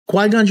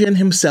Qui-Gon Jinn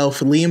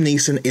himself, Liam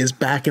Neeson, is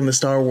back in the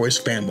Star Wars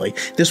family.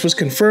 This was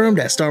confirmed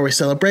at Star Wars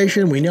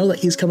Celebration. We know that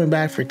he's coming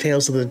back for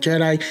Tales of the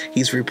Jedi.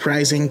 He's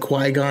reprising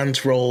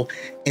Qui-Gon's role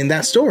in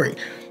that story.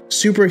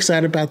 Super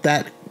excited about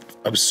that.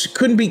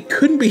 Couldn't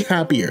be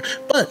happier.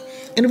 But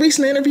in a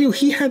recent interview,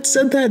 he had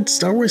said that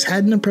Star Wars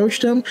hadn't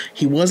approached him.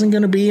 He wasn't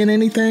going to be in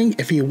anything.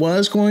 If he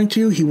was going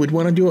to, he would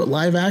want to do it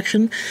live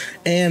action.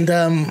 And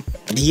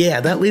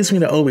yeah, that leads me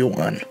to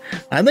Obi-Wan.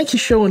 I think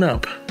he's showing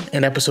up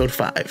in episode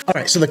 5. All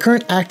right, so the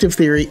current active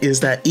theory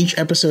is that each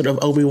episode of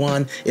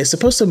Obi-Wan is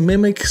supposed to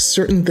mimic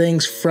certain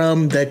things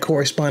from the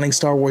corresponding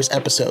Star Wars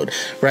episode,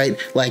 right?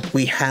 Like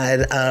we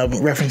had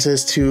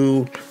references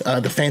to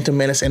The Phantom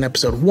Menace in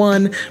episode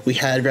 1, we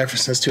had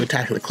references to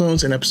Attack of the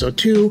Clones in episode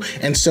 2,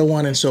 and so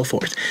on and so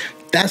forth.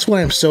 That's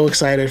why I'm so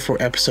excited for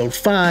episode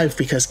 5,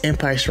 because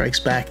Empire Strikes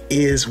Back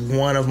is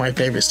one of my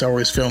favorite Star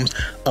Wars films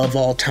of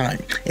all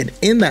time. And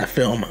in that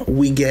film,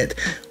 we get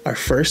our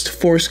first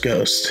Force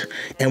Ghost,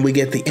 and we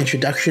get the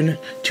introduction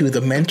to the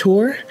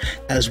Mentor,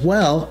 as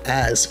well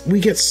as we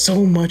get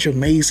so much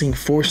amazing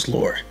Force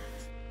lore.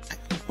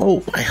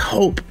 I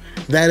hope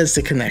that is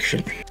the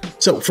connection.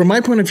 So from my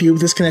point of view,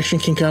 this connection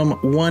can come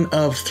one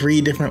of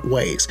 3 different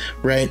ways,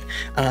 right?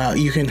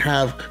 You can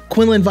have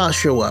Quinlan Vos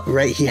show up,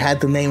 right? He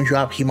had the name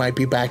drop. He might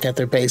be back at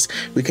their base.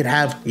 We could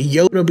have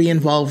Yoda be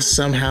involved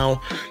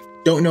somehow.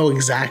 Don't know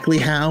exactly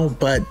how,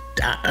 but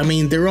I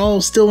mean, they're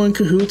all still in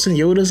cahoots and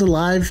Yoda's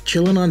alive,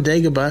 chilling on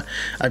Dagobah.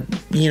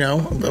 You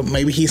know,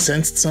 maybe he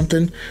sensed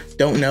something.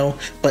 Don't know.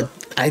 But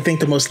I think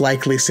the most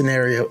likely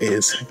scenario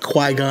is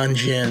Qui-Gon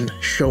Jinn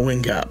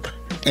showing up.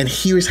 And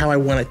here's how I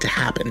want it to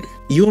happen.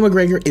 Ewan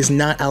McGregor is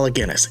not Alec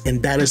Guinness,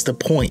 and that is the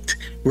point,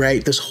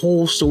 right? This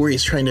whole story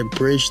is trying to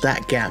bridge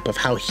that gap of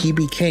how he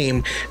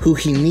became who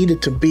he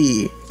needed to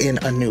be in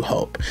A New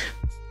Hope.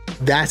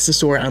 That's the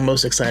story I'm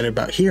most excited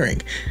about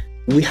hearing.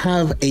 We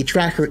have a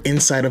tracker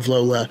inside of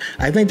Lola.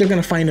 I think they're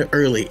going to find it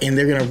early, and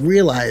they're going to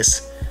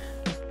realize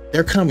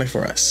they're coming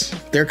for us.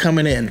 They're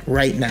coming in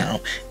right now.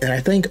 And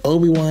I think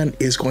Obi-Wan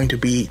is going to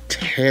be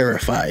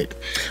terrified.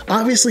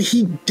 Obviously,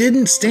 he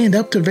didn't stand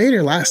up to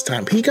Vader last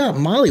time. He got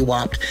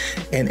mollywopped,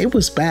 and it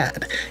was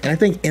bad. And I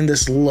think in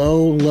this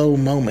low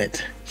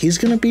moment, he's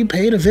going to be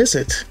paid a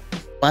visit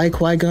by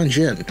Qui-Gon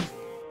Jinn.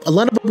 A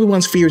lot of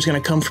Obi-Wan's fear is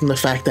going to come from the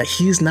fact that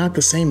he's not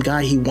the same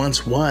guy he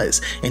once was,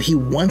 and he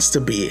wants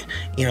to be.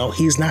 You know,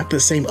 he's not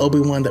the same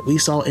Obi-Wan that we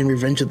saw in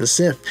Revenge of the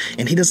Sith,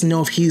 and he doesn't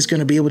know if he's going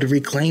to be able to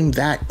reclaim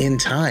that in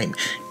time.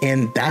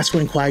 And that's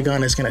when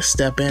Qui-Gon is going to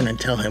step in and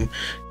tell him,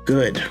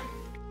 good,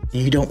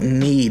 you don't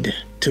need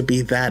to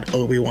be that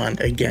Obi-Wan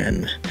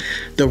again.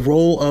 The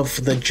role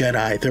of the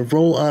Jedi, the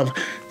role of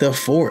the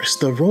Force,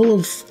 the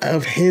role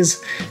of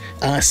his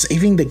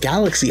saving the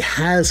galaxy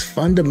has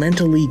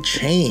fundamentally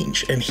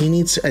changed, and he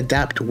needs to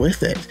adapt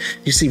with it.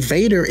 You see,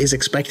 Vader is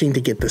expecting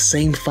to get the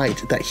same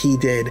fight that he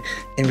did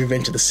in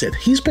Revenge of the Sith.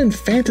 He's been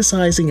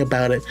fantasizing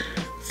about it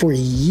for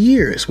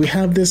years. We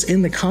have this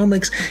in the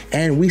comics,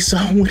 and we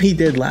saw what he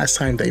did last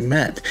time they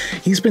met.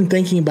 He's been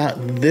thinking about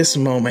this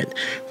moment,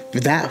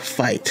 that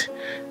fight,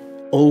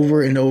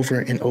 over and over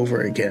and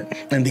over again.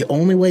 And the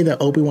only way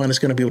that Obi-Wan is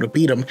going to be able to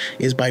beat him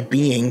is by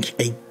being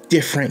a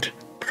different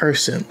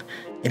person.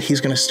 And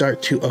he's going to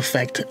start to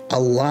affect a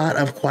lot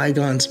of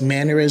Qui-Gon's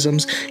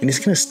mannerisms, and he's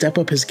going to step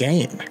up his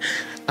game.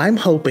 I'm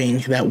hoping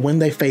that when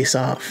they face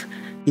off,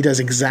 he does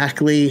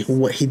exactly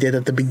what he did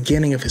at the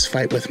beginning of his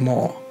fight with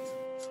Maul.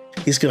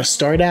 He's going to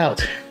start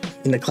out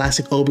in the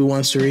classic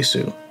Obi-Wan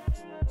Surisu.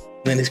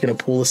 Then he's going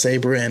to pull the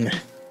saber in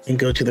and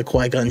go to the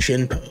Qui-Gon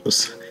Jinn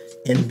pose.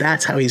 And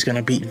that's how he's going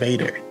to beat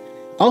Vader.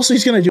 Also,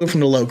 he's going to do it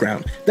from the low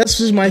ground. That's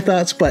just my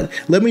thoughts, but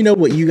let me know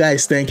what you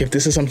guys think. If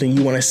this is something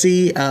you want to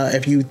see,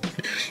 if you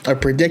are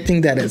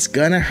predicting that it's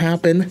going to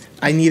happen,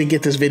 I need to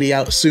get this video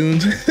out soon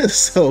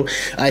so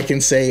I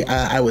can say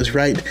I was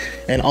right,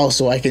 and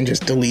also I can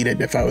just delete it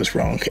if I was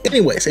wrong.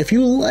 Anyways, if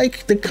you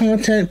like the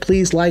content,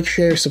 please like,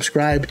 share,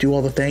 subscribe, do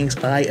all the things.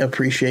 I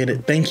appreciate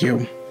it. Thank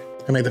you,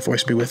 and may the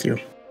Force be with you.